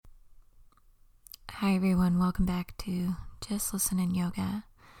Hi everyone, welcome back to Just Listen in Yoga.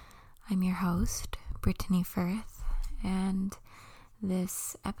 I'm your host, Brittany Firth, and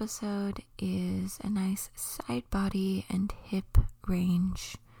this episode is a nice side body and hip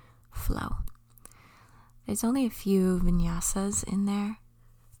range flow. There's only a few vinyasas in there,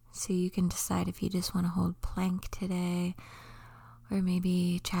 so you can decide if you just want to hold plank today or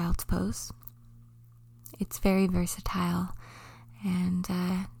maybe child's pose. It's very versatile and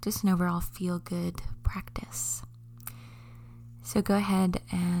just an overall feel-good practice. So go ahead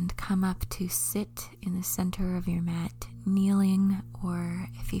and come up to sit in the center of your mat, kneeling, or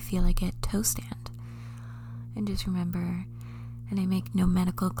if you feel like it, toe stand. And just remember, and I make no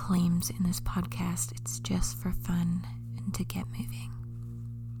medical claims in this podcast, it's just for fun and to get moving.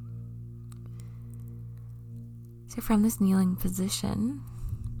 So from this kneeling position,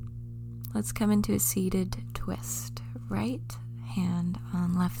 let's come into a seated twist. Right hand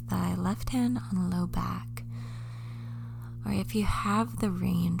on left thigh, left hand on low back. Or if you have the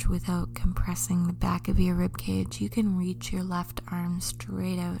range without compressing the back of your rib cage, you can reach your left arm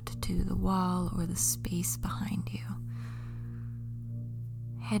straight out to the wall or the space behind you.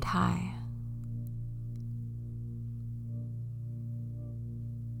 Head high.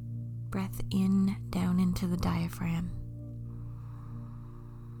 Breath in, down into the diaphragm.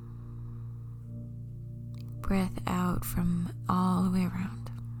 Breath out from all the way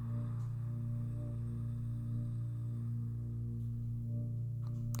around.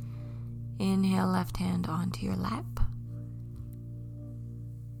 Inhale, left hand onto your lap.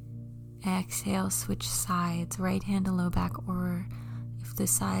 Exhale, switch sides, right hand to low back, or if the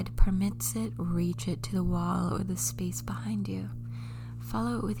side permits it, reach it to the wall or the space behind you.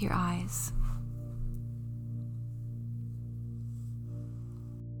 Follow it with your eyes.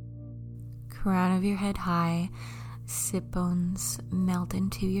 Crown of your head high, sit bones melt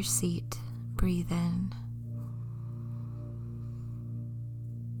into your seat. Breathe in.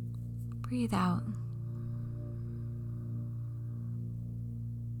 Breathe out.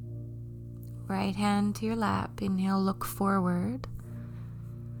 Right hand to your lap. Inhale, look forward.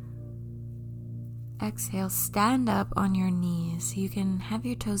 Exhale, stand up on your knees. You can have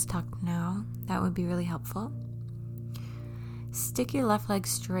your toes tucked now. That would be really helpful. Stick your left leg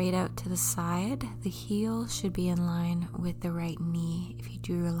straight out to the side. The heel should be in line with the right knee if you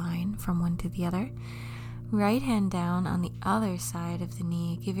drew a line from one to the other. Right hand down on the other side of the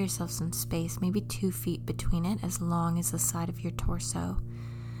knee. Give yourself some space, maybe 2 feet between it, as long as the side of your torso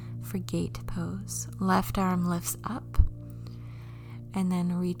for gate pose. Left arm lifts up and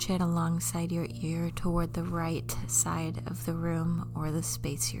then reach it alongside your ear toward the right side of the room or the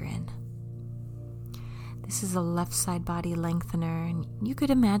space you're in. This is a left side body lengthener, and you could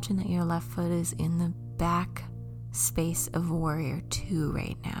imagine that your left foot is in the back space of warrior 2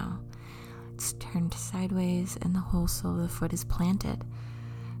 right now. It's turned sideways and the whole sole of the foot is planted.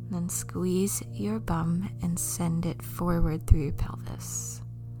 And then squeeze your bum and send it forward through your pelvis.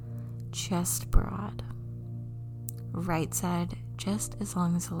 Chest broad. Right side just as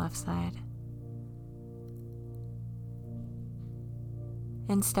long as the left side.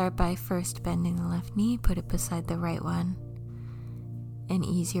 And start by first bending the left knee, put it beside the right one, and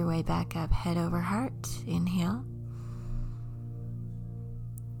ease your way back up, head over heart. Inhale.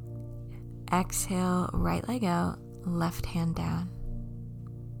 Exhale, right leg out, left hand down.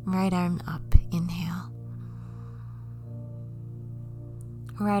 Right arm up, inhale.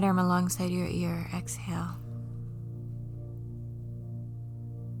 Right arm alongside your ear, exhale.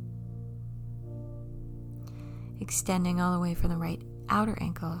 Extending all the way from the right outer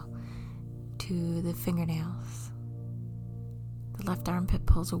ankle to the fingernails. The left armpit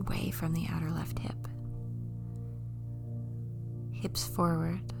pulls away from the outer left hip. Hips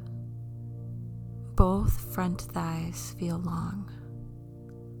forward. Both front thighs feel long.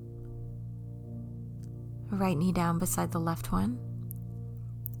 Right knee down beside the left one.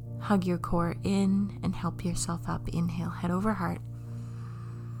 Hug your core in and help yourself up. Inhale, head over heart.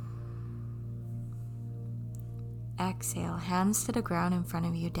 Exhale, hands to the ground in front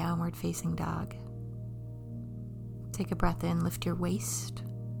of you, downward facing dog. Take a breath in, lift your waist.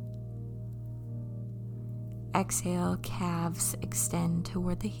 Exhale, calves extend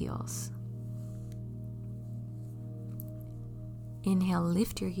toward the heels. Inhale,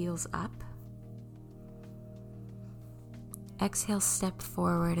 lift your heels up. Exhale, step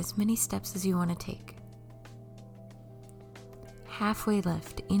forward, as many steps as you want to take. Halfway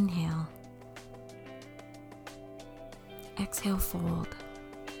lift, inhale. Exhale, fold.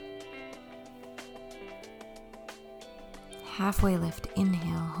 Halfway lift,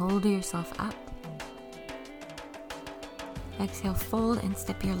 inhale, hold yourself up. Exhale, fold and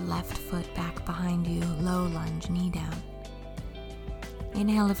step your left foot back behind you, low lunge, knee down.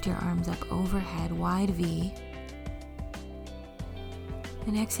 Inhale, lift your arms up overhead, wide V.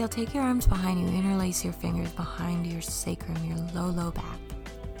 And exhale, take your arms behind you, interlace your fingers behind your sacrum, your low back.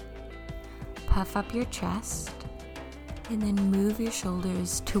 Puff up your chest, and then move your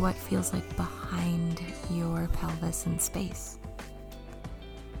shoulders to what feels like behind your pelvis in space.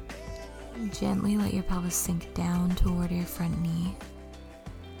 Gently let your pelvis sink down toward your front knee.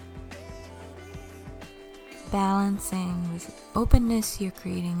 Balancing this openness you're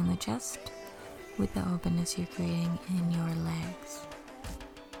creating in the chest with the openness you're creating in your legs.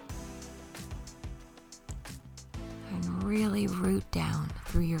 And really root down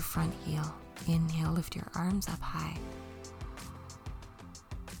through your front heel. Inhale, lift your arms up high.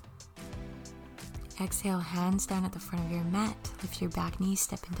 Exhale, hands down at the front of your mat. Lift your back knee,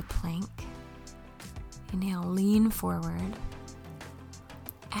 step into plank. Inhale, lean forward.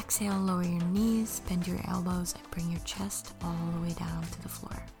 Exhale, lower your knees, bend your elbows, and bring your chest all the way down to the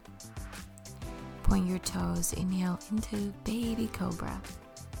floor. Point your toes. Inhale into baby cobra.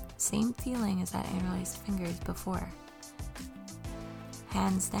 Same feeling as that interlaced fingers before.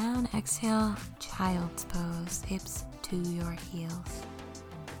 Hands down. Exhale, child's pose, hips to your heels.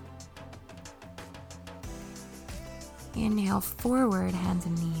 Inhale, forward, hands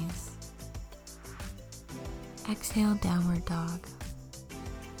and knees. Exhale, downward dog.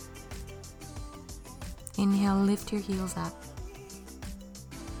 Inhale, lift your heels up.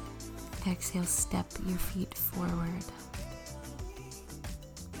 Exhale, step your feet forward.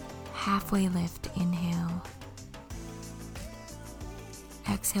 Halfway lift, inhale.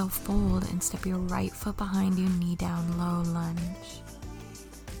 Exhale, fold and step your right foot behind you, knee down, low lunge.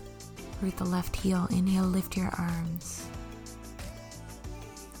 Root the left heel, inhale, lift your arms.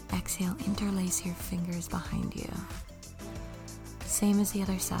 Exhale, interlace your fingers behind you. Same as the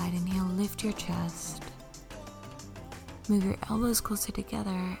other side, inhale, lift your chest. Move your elbows closer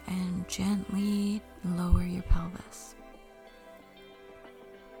together and gently lower your pelvis.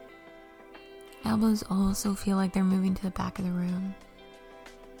 Elbows also feel like they're moving to the back of the room.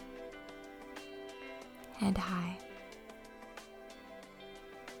 Head high.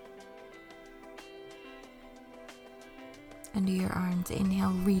 Under your arms,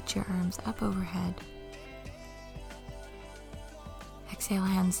 inhale, reach your arms up overhead. Exhale,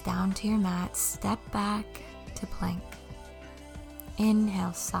 hands down to your mat, step back to plank.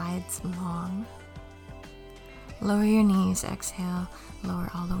 Inhale, sides long. Lower your knees, exhale, lower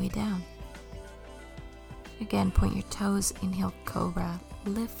all the way down. Again, point your toes, inhale, cobra,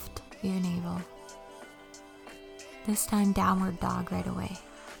 lift your navel. This time, downward dog right away.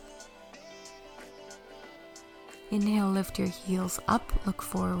 Inhale, lift your heels up, look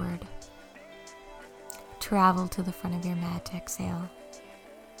forward. Travel to the front of your mat, exhale.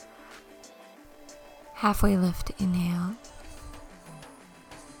 Halfway lift, inhale.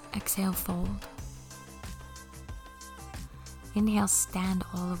 Exhale, fold. Inhale, stand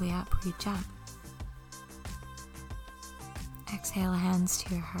all the way up, reach up. Exhale, hands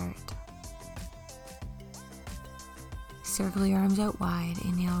to your heart. Circle your arms out wide.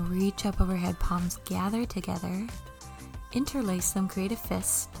 Inhale, reach up overhead, palms gather together. Interlace them, create a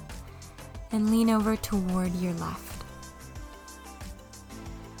fist. And lean over toward your left.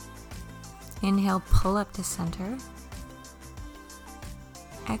 Inhale, pull up to center.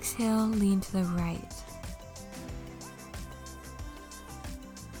 Exhale, lean to the right.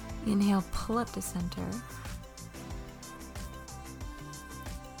 Inhale, pull up to center.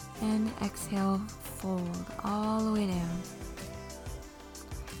 And exhale, fold all the way down.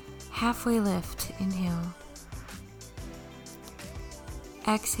 Halfway lift, inhale.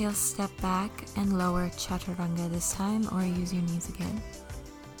 Exhale, step back and lower chaturanga this time, or use your knees again.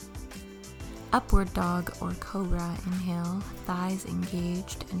 Upward dog or cobra, inhale, thighs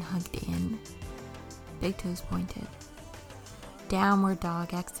engaged and hugged in, big toes pointed. Downward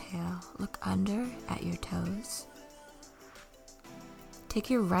dog, exhale, look under at your toes. Take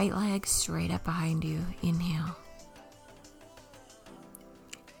your right leg straight up behind you, inhale.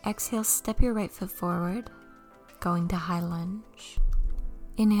 Exhale, step your right foot forward, going to high lunge.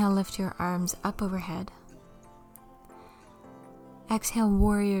 Inhale, lift your arms up overhead. Exhale,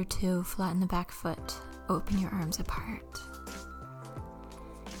 warrior two, flatten the back foot, open your arms apart.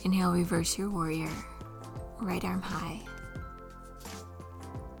 Inhale, reverse your warrior, right arm high.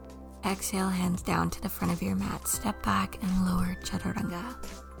 Exhale, hands down to the front of your mat, step back and lower chaturanga.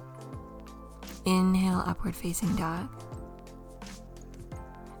 Inhale, upward facing dog.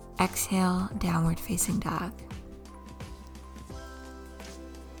 Exhale, downward facing dog.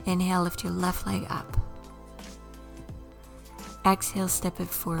 Inhale, lift your left leg up. Exhale, step it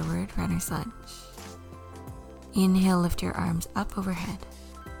forward, runner's lunge. Inhale, lift your arms up overhead.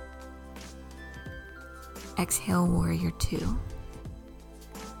 Exhale, warrior two.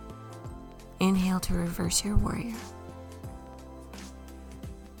 Inhale to reverse your warrior.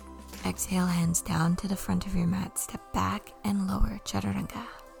 Exhale, hands down to the front of your mat. Step back and lower, chaturanga.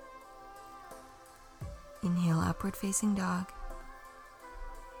 Inhale, upward facing dog.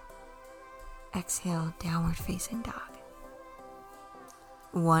 Exhale, downward facing dog.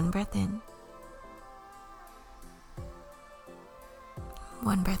 One breath in.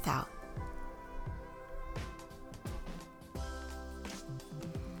 One breath out.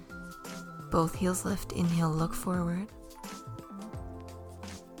 Both heels lift. Inhale, look forward.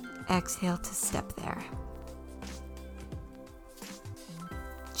 Exhale to step there.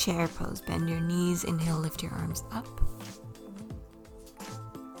 Chair pose. Bend your knees. Inhale, lift your arms up.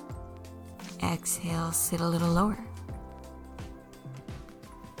 Exhale, sit a little lower.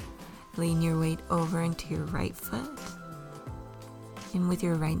 Lean your weight over into your right foot. And with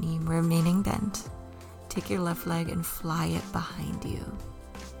your right knee remaining bent, take your left leg and fly it behind you.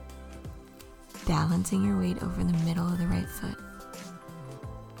 Balancing your weight over the middle of the right foot.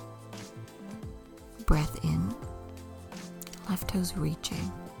 Breath in. Left toes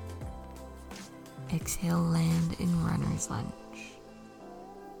reaching. Exhale, land in runner's lunge.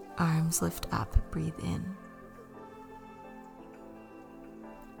 Arms lift up, breathe in.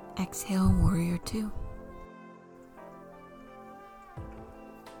 Exhale, warrior two.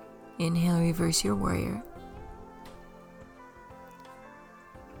 Inhale, reverse your warrior.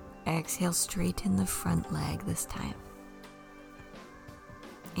 Exhale, straighten the front leg this time.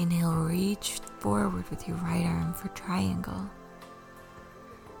 Inhale, reach forward with your right arm for triangle.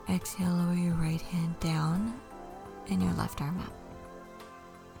 Exhale, lower your right hand down and your left arm up.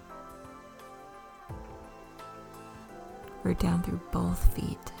 Root down through both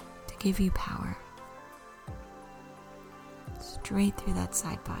feet to give you power. Straight through that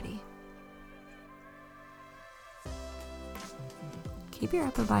side body. Keep your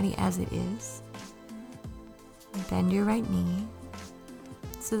upper body as it is. Bend your right knee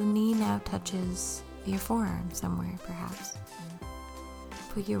so the knee now touches your forearm somewhere, perhaps.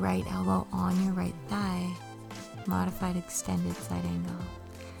 Put your right elbow on your right thigh. Modified extended side angle.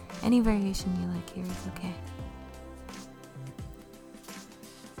 Any variation you like here is okay.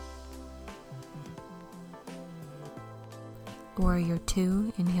 Warrior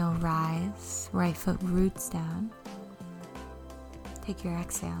two, inhale, rise. Right foot roots down. Take your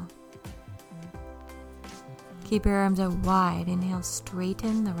exhale. Keep your arms out wide. Inhale,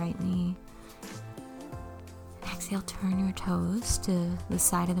 straighten the right knee. Exhale, turn your toes to the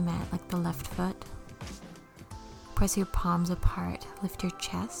side of the mat like the left foot. Press your palms apart. Lift your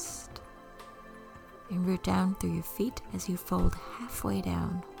chest. And root down through your feet as you fold halfway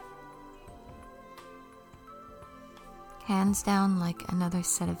down. Hands down like another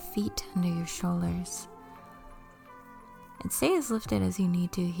set of feet under your shoulders. And stay as lifted as you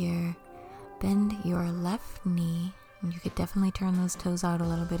need to here. Bend your left knee, and you could definitely turn those toes out a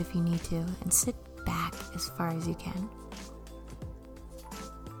little bit if you need to, and sit back as far as you can.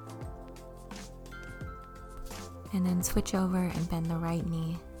 And then switch over and bend the right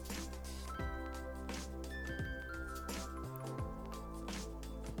knee.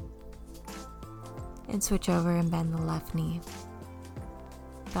 And switch over and bend the left knee.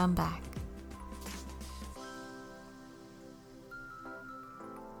 Bum back.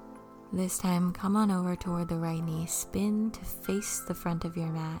 This time, come on over toward the right knee. Spin to face the front of your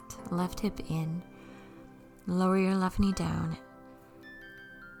mat. Left hip in. Lower your left knee down.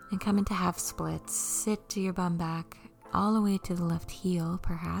 And come into half splits. Sit to your bum back, all the way to the left heel,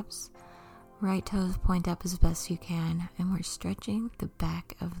 perhaps. Right toes point up as best you can. And we're stretching the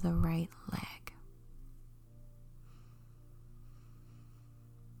back of the right leg.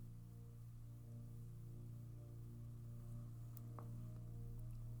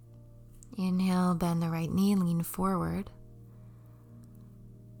 Inhale, bend the right knee, lean forward.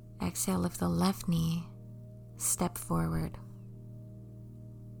 Exhale, lift the left knee, step forward.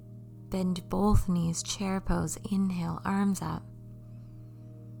 Bend both knees, chair pose. Inhale, arms up.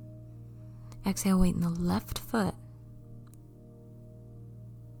 Exhale, weight in the left foot.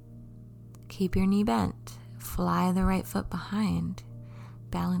 Keep your knee bent. Fly the right foot behind.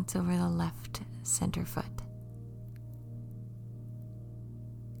 Balance over the left center foot.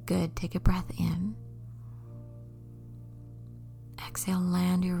 Good. Take a breath in. Exhale,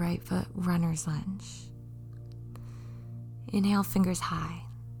 land your right foot, runner's lunge. Inhale, fingers high.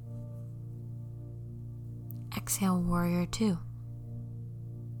 Exhale, warrior two.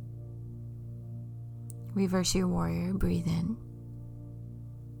 Reverse your warrior, breathe in.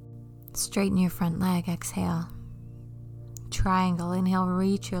 Straighten your front leg, exhale. Triangle, inhale,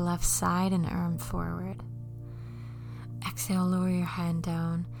 reach your left side and arm forward. Exhale, lower your hand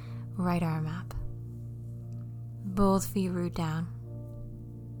down, right arm up. Both feet root down.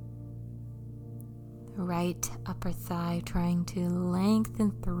 Right upper thigh trying to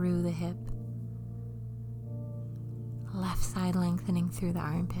lengthen through the hip. Left side lengthening through the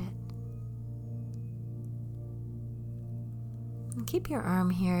armpit. And keep your arm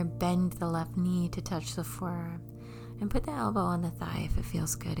here, bend the left knee to touch the forearm, and put the elbow on the thigh if it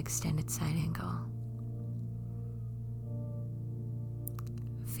feels good, extended side angle.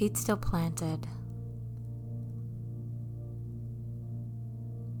 Feet still planted.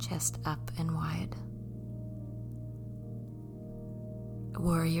 Chest up and wide.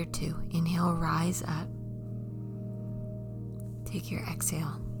 Warrior 2. Inhale, rise up. Take your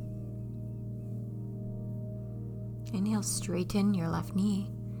exhale. Inhale, straighten your left knee.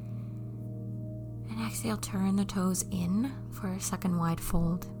 And exhale, turn the toes in for a second wide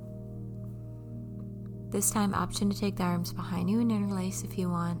fold. This time, option to take the arms behind you and interlace if you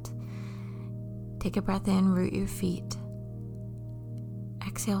want. Take a breath in, root your feet.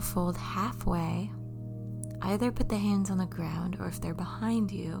 Exhale, fold halfway. Either put the hands on the ground, or if they're behind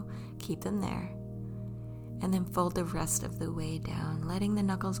you, keep them there. And then fold the rest of the way down, letting the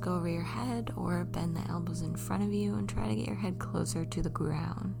knuckles go over your head, or bend the elbows in front of you and try to get your head closer to the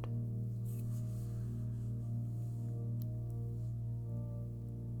ground.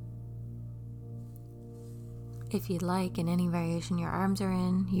 If you'd like, in any variation your arms are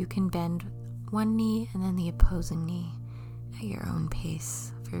in, you can bend one knee and then the opposing knee at your own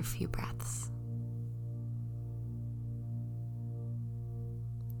pace for a few breaths.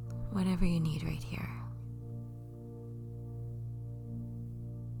 Whatever you need right here.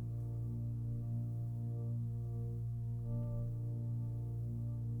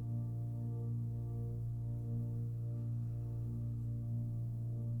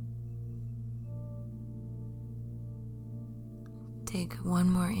 Take one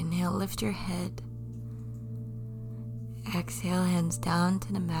more inhale, lift your head. Exhale, hands down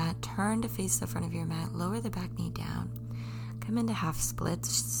to the mat, turn to face the front of your mat, lower the back knee down. Come into half splits,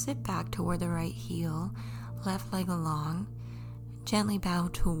 sit back toward the right heel, left leg along, gently bow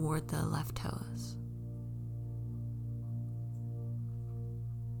toward the left toes.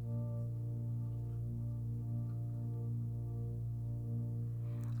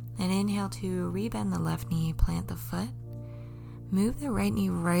 And inhale to rebend the left knee, plant the foot. Move the right knee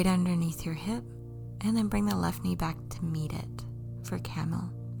right underneath your hip, and then bring the left knee back to meet it for camel.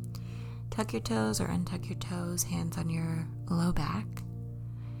 Tuck your toes or untuck your toes, hands on your low back.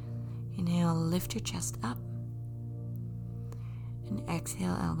 Inhale, lift your chest up. And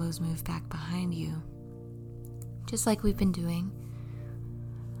exhale, elbows move back behind you, just like we've been doing.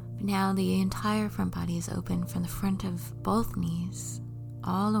 Now the entire front body is open from the front of both knees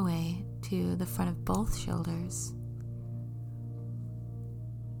all the way to the front of both shoulders.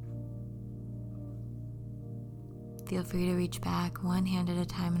 Feel free to reach back one hand at a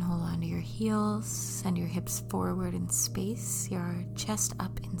time and hold on to your heels. Send your hips forward in space, your chest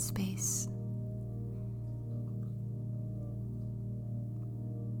up in space.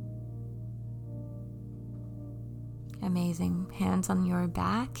 Amazing. Hands on your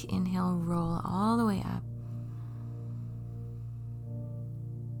back. Inhale, roll all the way up.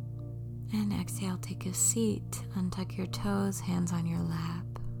 And exhale, take a seat. Untuck your toes, hands on your lap.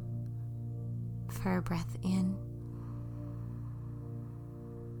 For a breath in.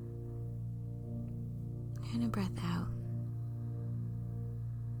 And a breath out.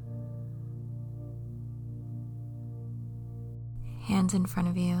 Hands in front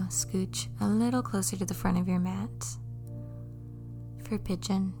of you, scooch a little closer to the front of your mat. For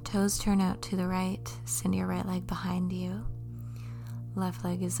pigeon, toes turn out to the right, send your right leg behind you. Left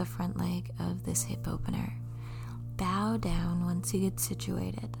leg is the front leg of this hip opener. Bow down once you get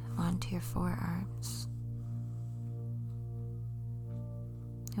situated onto your forearms.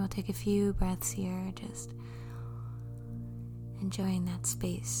 We'll take a few breaths here, just enjoying that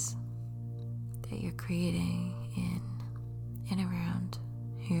space that you're creating in and around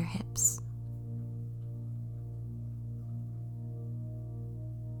your hips.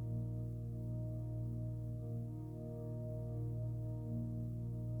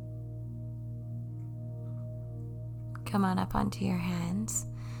 Come on up onto your hands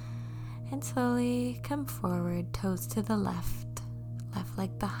and slowly come forward, toes to the left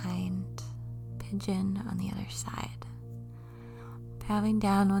leg behind, pigeon on the other side. Bowing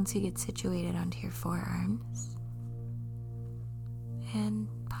down once you get situated onto your forearms. And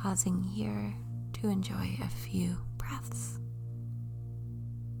pausing here to enjoy a few breaths.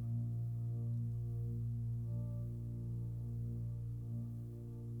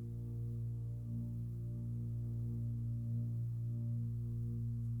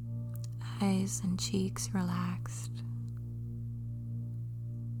 eyes and cheeks relaxed.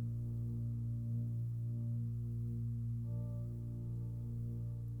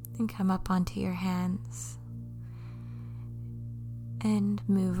 Then come up onto your hands and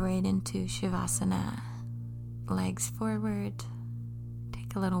move right into Shavasana. Legs forward,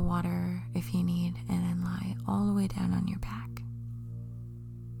 take a little water if you need, and then lie all the way down on your back.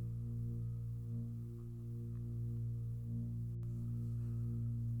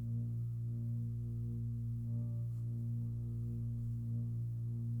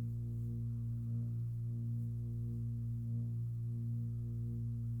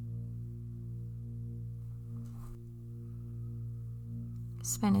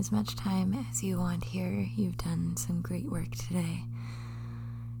 Spend as much time as you want here. You've done some great work today.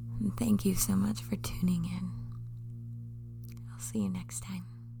 And thank you so much for tuning in. I'll see you next time.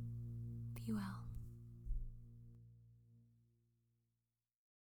 Be well.